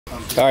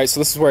Alright, so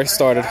this is where I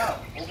started.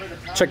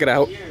 Check it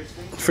out.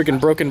 Freaking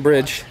broken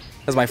bridge.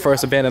 That's my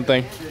first abandoned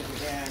thing.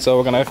 So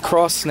we're gonna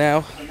cross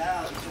now.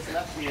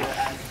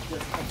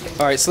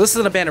 Alright, so this is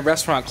an abandoned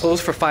restaurant,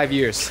 closed for 5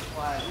 years.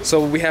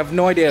 So we have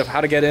no idea of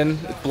how to get in.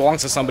 It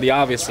belongs to somebody,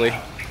 obviously.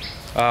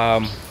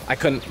 I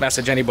couldn't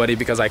message anybody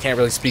because I can't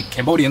really speak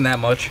Cambodian that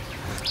much.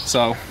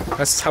 So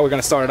that's how we're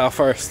gonna start it off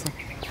first.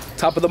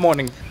 Top of the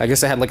morning. I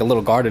guess I had like a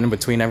little garden in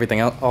between everything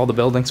else, all the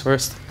buildings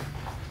first.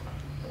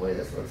 Wait,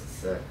 this looks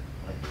sick.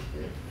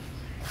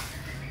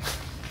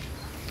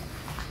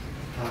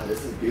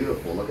 This is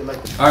beautiful. Look at like.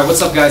 Alright,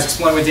 what's up guys?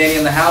 Exploring with Danny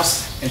in the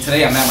house, and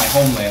today I'm at my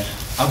homeland.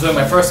 I'm doing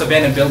my first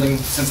abandoned building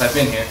since I've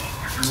been here.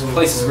 This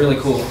place is really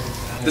cool.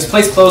 This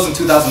place closed in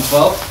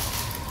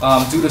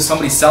 2012 due to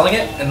somebody selling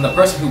it, and the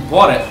person who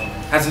bought it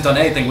hasn't done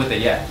anything with it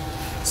yet.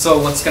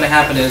 So what's gonna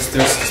happen is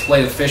there's a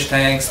display of fish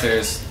tanks,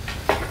 there's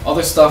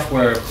other stuff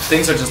where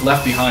things are just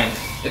left behind.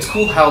 It's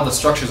cool how the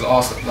structures are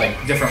also like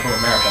different from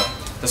America.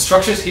 The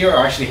structures here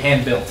are actually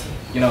hand built.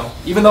 You know,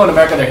 even though in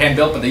America they're hand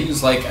built, but they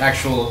use like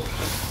actual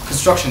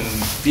construction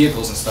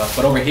vehicles and stuff.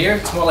 But over here,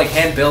 it's more like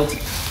hand built,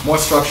 more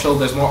structural.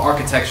 There's more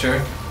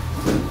architecture.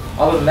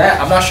 Other than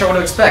that, I'm not sure what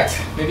to expect.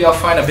 Maybe I'll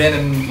find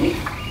abandoned,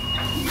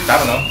 I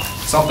don't know,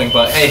 something.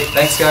 But hey,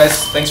 thanks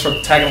guys. Thanks for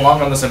tagging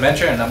along on this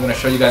adventure, and I'm gonna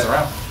show you guys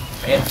around.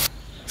 Man.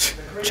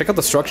 Check out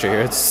the structure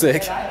here. It's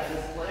sick. I'm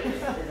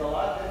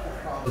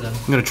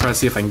gonna try to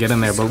see if I can get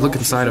in there, but look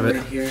inside of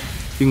it. You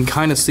can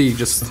kind of see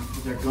just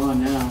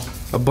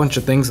a bunch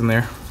of things in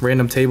there,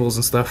 random tables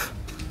and stuff.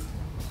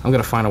 I'm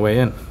gonna find a way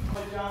in.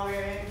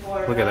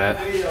 Look at that.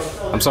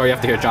 I'm sorry you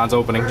have to hear John's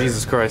opening.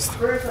 Jesus Christ.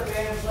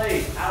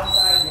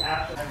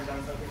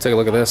 Take a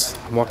look at this.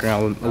 I'm walking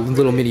around a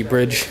little mini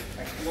bridge.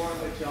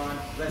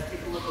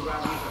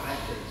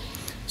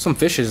 Some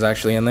fishes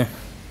actually in there.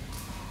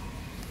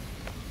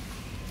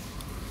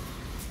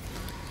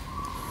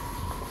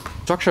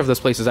 The structure of this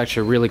place is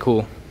actually really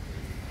cool.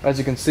 As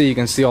you can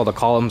see all the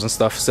columns and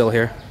stuff still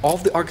here. All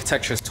of the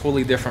architecture is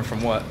totally different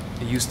from what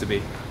it used to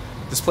be.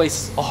 This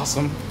place is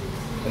awesome,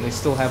 and they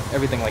still have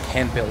everything like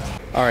hand built.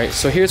 Alright,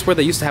 so here's where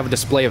they used to have a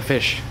display of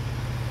fish.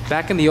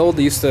 Back in the old,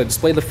 they used to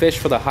display the fish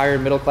for the higher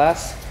middle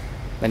class,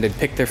 then they'd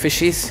pick their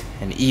fishies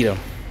and eat them.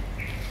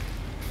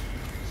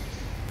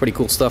 Pretty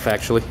cool stuff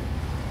actually.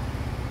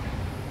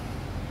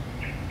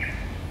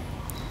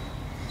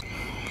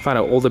 Found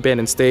an old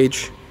abandoned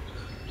stage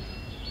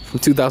from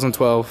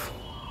 2012,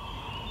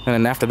 and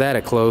then after that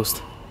it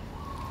closed.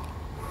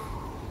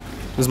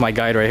 This is my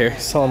guide right here.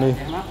 He's telling me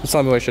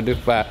what I should do.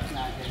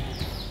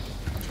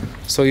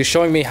 So he's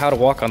showing me how to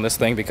walk on this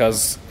thing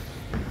because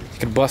you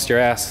could bust your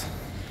ass.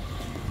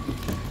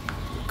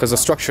 Because the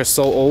structure is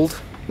so old.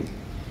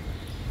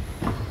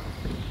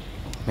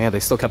 Man,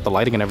 they still kept the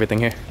lighting and everything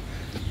here.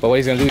 But what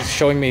he's gonna do is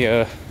showing me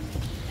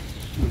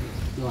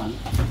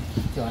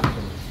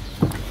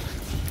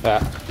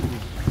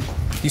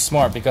he's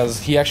smart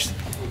because he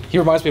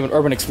reminds me of an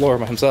urban explorer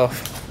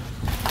himself.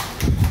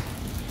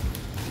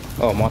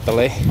 Oh,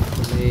 Montalay.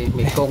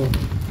 Mekong.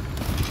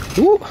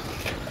 Woo!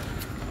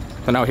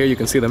 And now here you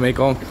can see the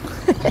Mekong.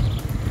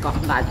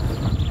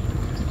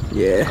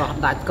 Yeah.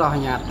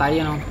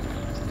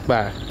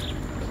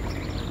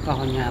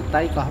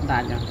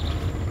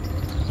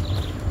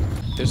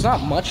 There's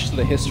not much to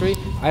the history.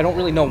 I don't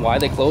really know why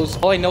they closed.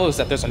 All I know is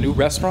that there's a new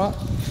restaurant.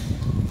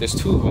 There's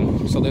two of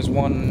them. So there's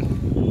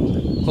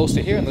one close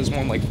to here and there's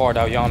one like far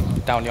down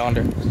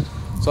yonder.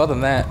 So other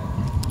than that,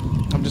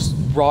 I'm just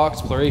raw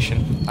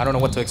exploration. I don't know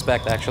what to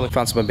expect actually.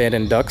 Found some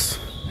abandoned ducks.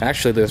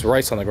 Actually, there's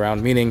rice on the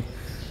ground, meaning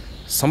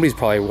somebody's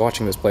probably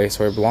watching this place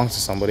or it belongs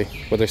to somebody,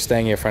 but they're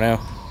staying here for now.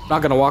 I'm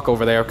not gonna walk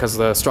over there because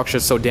the structure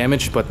is so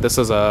damaged, but this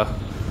is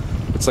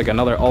it's like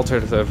another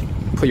altar to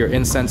put your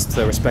incense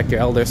to respect your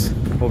elders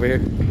over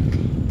here.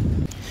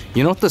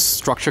 You know what this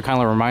structure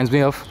kind of reminds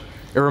me of?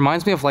 It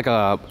reminds me of like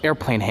a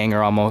airplane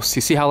hangar almost.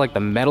 You see how like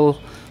the metal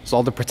is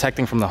all the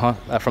protecting from the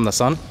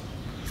sun?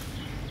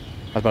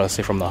 I was about to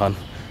say from the Hun.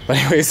 But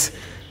anyways,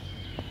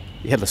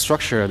 yeah, the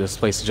structure of this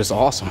place is just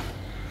awesome.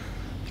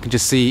 You can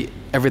just see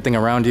everything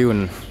around you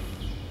and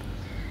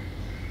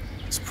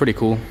it's pretty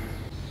cool.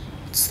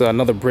 It's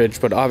another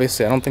bridge, but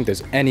obviously I don't think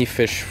there's any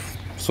fish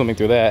swimming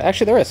through that.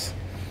 Actually there is.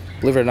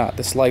 Believe it or not,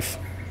 this life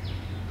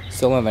is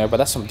still in there, but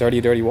that's some dirty,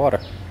 dirty water.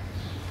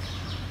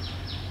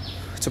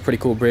 It's a pretty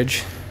cool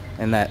bridge.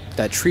 And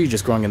that tree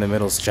just growing in the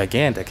middle is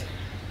gigantic.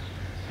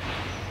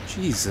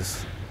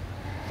 Jesus.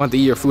 Want to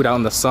eat your food out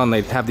in the sun,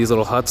 they'd have these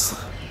little huts.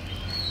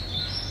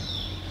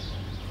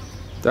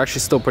 They're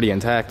actually still pretty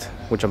intact,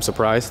 which I'm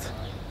surprised.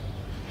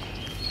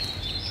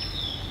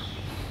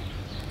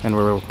 And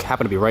we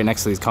happen to be right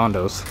next to these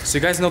condos. So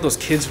you guys know those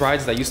kids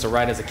rides that I used to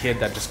ride as a kid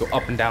that just go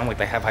up and down like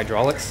they have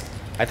hydraulics?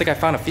 I think I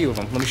found a few of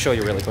them. Let me show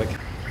you really quick.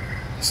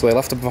 So they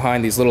left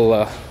behind these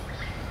little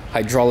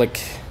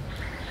hydraulic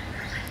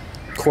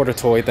quarter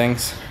toy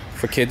things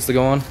for kids to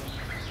go on.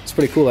 It's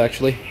pretty cool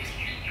actually.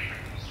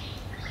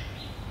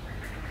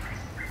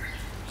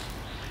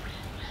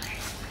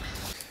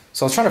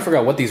 So I was trying to figure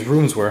out what these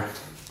rooms were.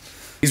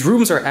 These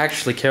rooms are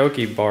actually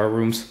karaoke bar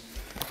rooms.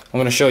 I'm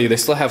gonna show you. They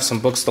still have some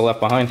books still left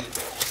behind.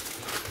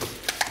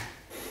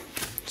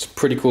 It's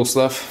pretty cool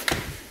stuff.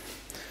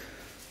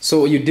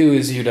 So what you do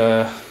is you'd,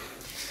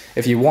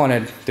 if you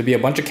wanted, there'd be a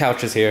bunch of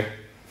couches here.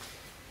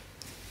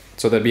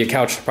 So there'd be a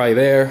couch probably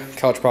there,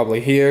 couch probably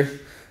here.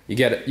 You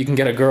can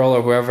get a girl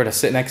or whoever to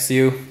sit next to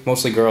you.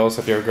 Mostly girls.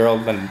 If you're a girl,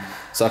 then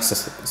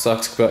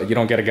sucks, but you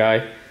don't get a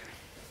guy.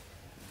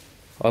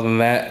 Other than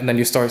that, and then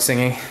you start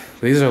singing.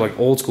 These are like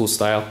old school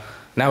style.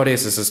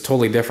 Nowadays, this is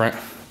totally different.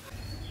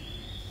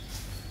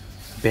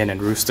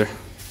 Abandoned rooster.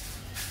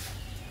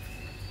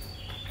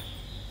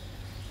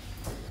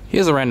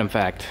 Here's a random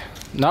fact.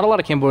 Not a lot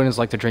of Cambodians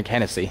like to drink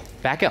Hennessy.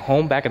 Back at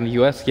home, back in the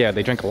US, yeah,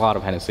 they drink a lot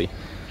of Hennessy.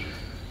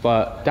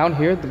 But down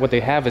here, what they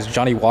have is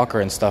Johnny Walker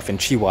and stuff in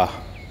Chihuahua.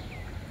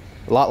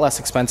 A lot less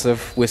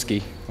expensive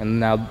whiskey. And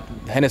now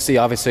Hennessy,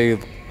 obviously,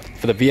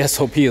 for the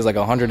VSOP is like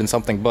 100 and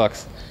something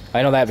bucks.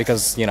 I know that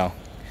because, you know,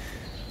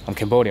 I'm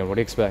Cambodian, what do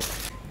you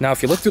expect? Now,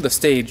 if you look through the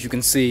stage, you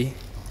can see,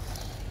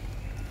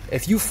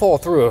 if you fall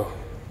through,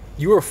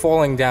 you are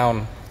falling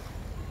down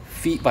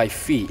feet by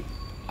feet.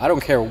 I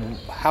don't care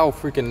how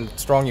freaking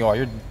strong you are,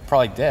 you're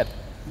probably dead.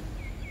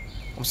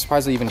 I'm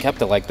surprised they even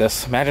kept it like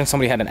this. Imagine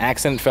somebody had an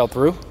accident, fell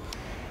through.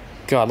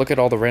 God, look at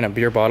all the random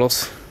beer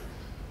bottles.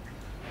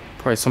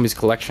 Probably somebody's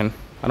collection.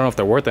 I don't know if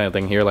they're worth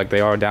anything here like they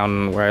are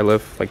down where I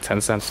live, like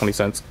 10 cents, 20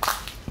 cents.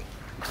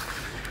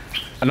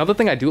 Another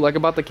thing I do like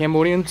about the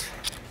Cambodians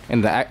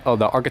and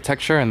the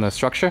architecture and the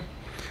structure,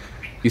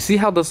 you see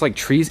how there's like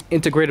trees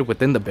integrated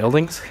within the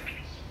buildings?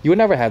 You would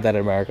never have that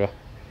in America.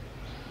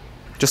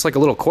 Just like a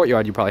little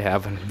courtyard you probably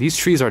have. And these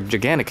trees are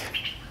gigantic.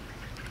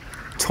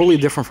 Totally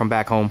different from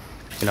back home.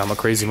 You know, I'm a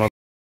crazy mother.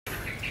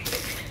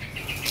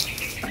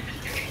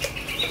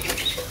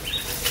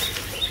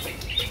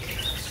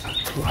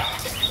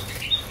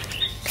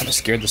 Kind of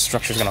scared the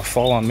structure's gonna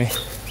fall on me.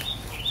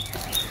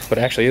 But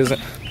it actually isn't.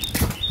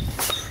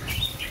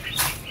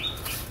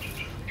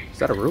 Is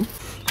that a room?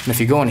 And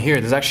if you go in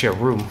here, there's actually a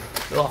room.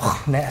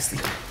 Ugh, nasty.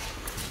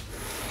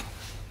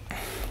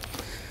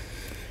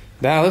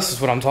 Now this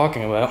is what I'm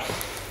talking about.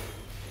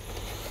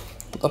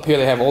 Up here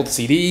they have old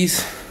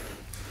CDs,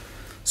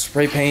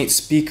 spray paint,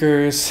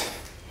 speakers,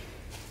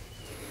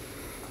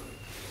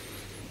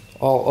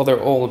 all other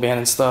old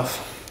abandoned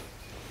stuff.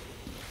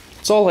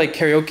 It's all like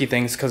karaoke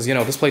things because, you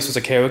know, this place was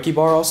a karaoke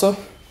bar also.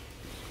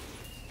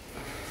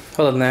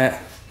 Other than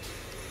that,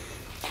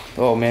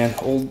 oh man,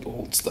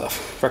 old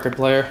stuff. Record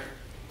player.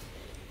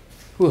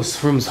 Ooh,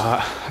 this room's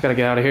hot. I gotta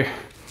get out of here.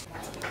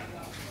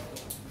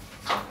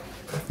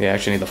 Yeah, I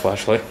actually need the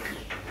flashlight.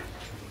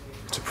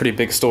 It's a pretty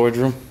big storage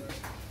room.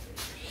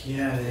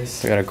 Yeah, it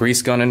is. I got a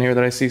grease gun in here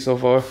that I see so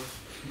far.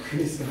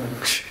 Grease gun.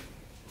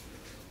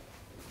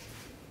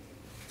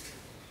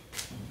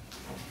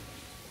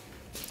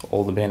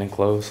 Old abandoned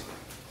clothes.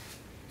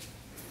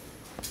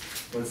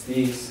 What's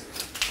these?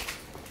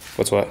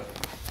 What's what?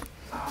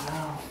 Oh no.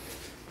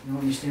 I don't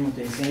understand what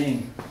they're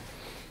saying.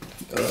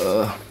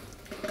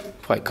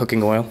 Probably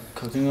cooking oil.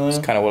 Cooking oil?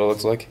 That's kind of what it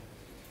looks like.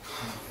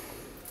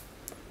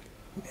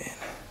 Man.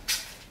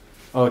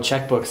 Oh,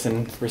 checkbooks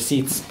and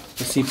receipts.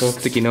 Receipt books.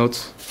 Sticky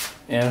notes.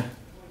 Yeah.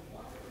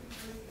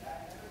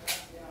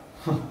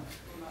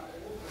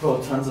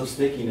 Oh, tons of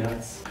sticky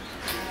notes.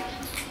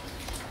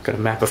 Got a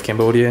map of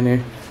Cambodia in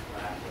here.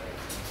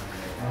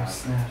 Oh,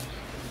 snap.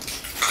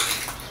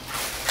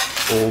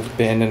 Old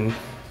abandoned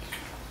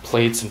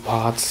plates and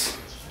pots.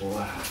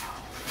 Wow.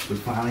 We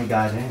finally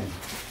got in.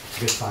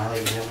 We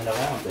finally hammered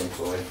around things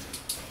for it.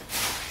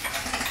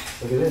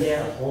 Look at this.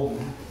 Yeah. The whole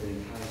map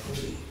thing.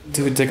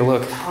 Dude, take a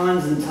look.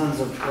 Tons and tons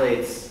of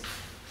plates.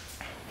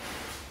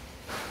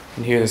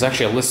 In here, there's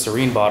actually a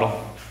Listerine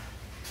bottle.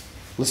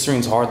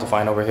 Listerine's hard to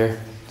find over here.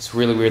 It's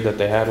really weird that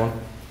they had one.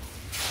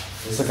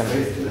 It's like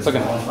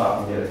an one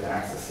spot we get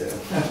access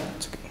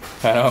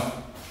to. I know.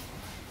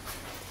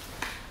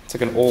 It's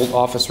like an old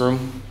office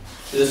room.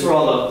 So this is where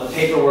all the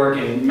paperwork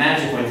and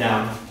magic went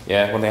down.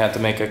 Yeah, when they had to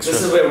make extra.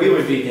 This is where we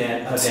would be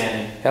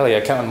abandoned. Hell yeah,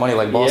 counting money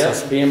like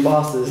bosses. Yeah, being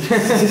bosses.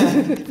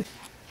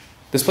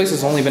 This place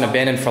has only been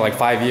abandoned for like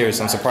 5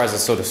 years. I'm surprised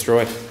it's still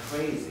destroyed.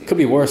 Crazy. Could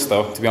be worse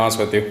though, to be honest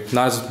with you.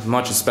 Not as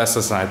much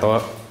asbestos as I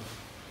thought.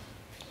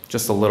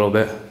 Just a little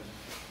bit.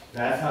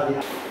 That's how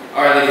the.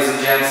 Alright, ladies and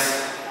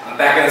gents, I'm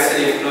back in the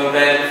city of Phnom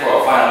Penh for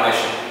our final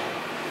mission.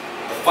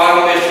 The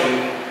final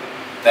mission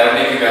that'll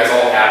make you guys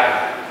all happy.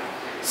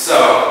 So,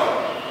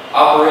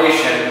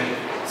 Operation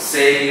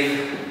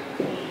Save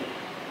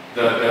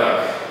the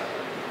Duck.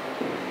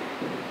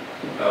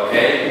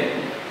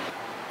 Okay?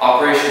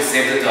 Operation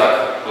Save the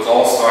Duck was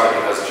all started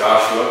because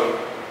Joshua,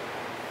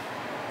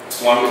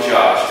 one with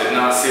Josh, did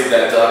not save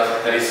that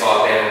duck that he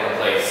saw abandoned in the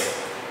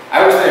place.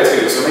 I was there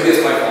too, so maybe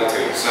it's my fault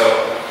too.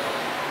 So,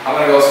 I'm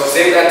gonna go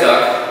save that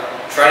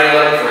duck, try to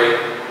let him free,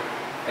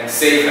 and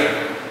save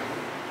him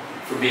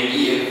from being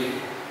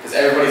eaten. Because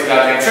everybody's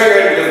goddamn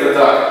triggered because of the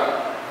duck.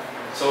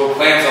 So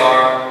plans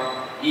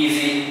are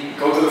easy,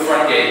 go to the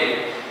front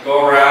gate,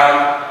 go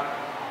around,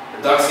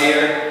 the duck's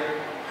here,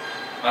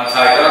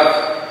 untie duck,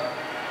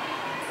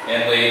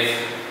 and leave.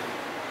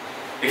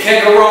 You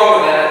can't go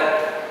wrong with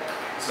that.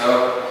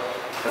 So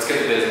let's get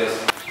to business.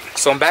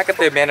 So I'm back at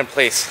the abandoned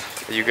place.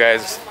 You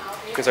guys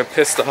are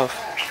pissed off.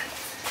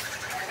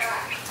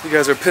 You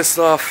guys are pissed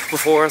off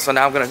before, so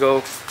now I'm gonna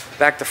go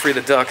back to free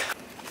the duck.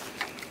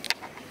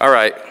 All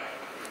right.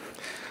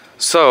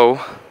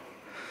 So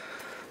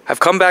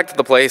I've come back to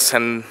the place,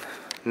 and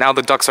now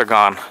the ducks are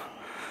gone.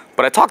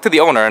 But I talked to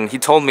the owner, and he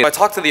told me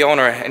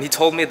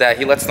that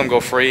he lets them go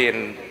free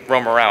and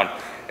roam around.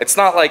 It's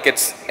not like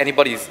it's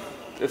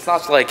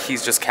not like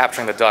he's just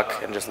capturing the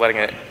duck and just letting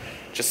it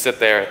just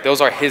sit there.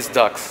 Those are his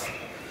ducks,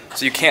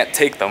 so you can't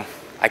take them.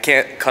 I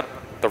can't cut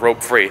the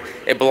rope free.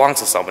 It belongs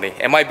to somebody.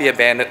 It might be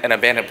an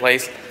abandoned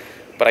place,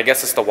 but I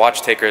guess it's the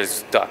watch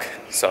taker's duck,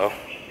 so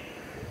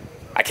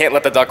I can't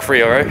let the duck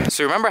free, alright?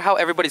 So remember how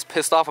everybody's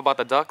pissed off about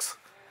the ducks?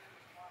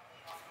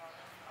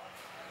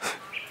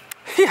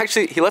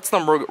 He lets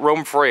them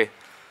roam free.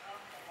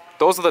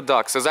 Those are the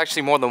ducks. There's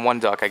actually more than one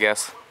duck, I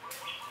guess.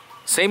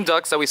 Same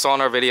ducks that we saw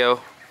in our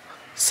video.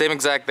 Same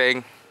exact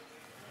thing.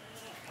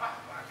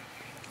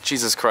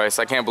 Jesus Christ,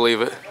 I can't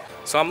believe it.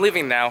 So I'm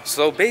leaving now.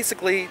 So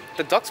basically,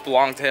 the ducks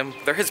belong to him.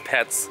 They're his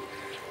pets.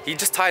 He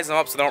just ties them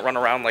up so they don't run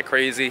around like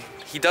crazy.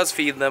 He does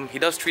feed them. He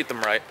does treat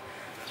them right.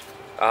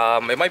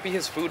 It might be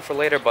his food for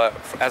later, but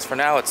as for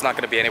now, it's not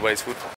going to be anybody's food.